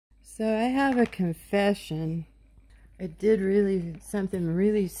So I have a confession. I did something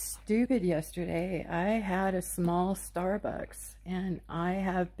really stupid yesterday. I had a small Starbucks and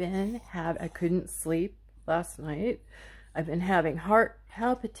I couldn't sleep last night. I've been having heart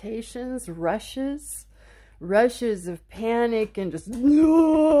palpitations, rushes of panic and just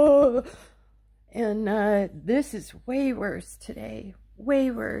and this is way worse today,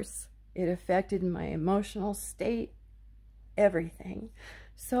 way worse. It affected my emotional state, everything.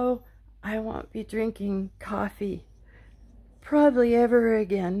 So I won't be drinking coffee probably ever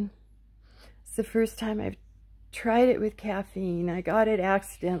again. It's the first time I've tried it with caffeine. I got it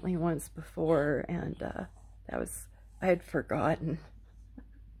accidentally once before, and I had forgotten.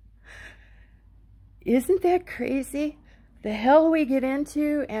 Isn't that crazy? The hell we get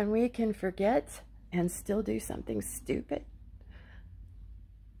into and we can forget and still do something stupid.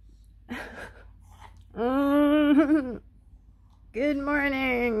 Good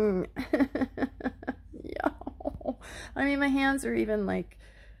morning. Yo. I mean, my hands are even like...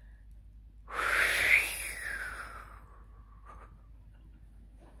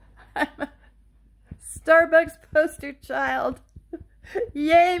 I'm a Starbucks poster child.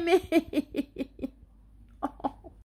 Yay me.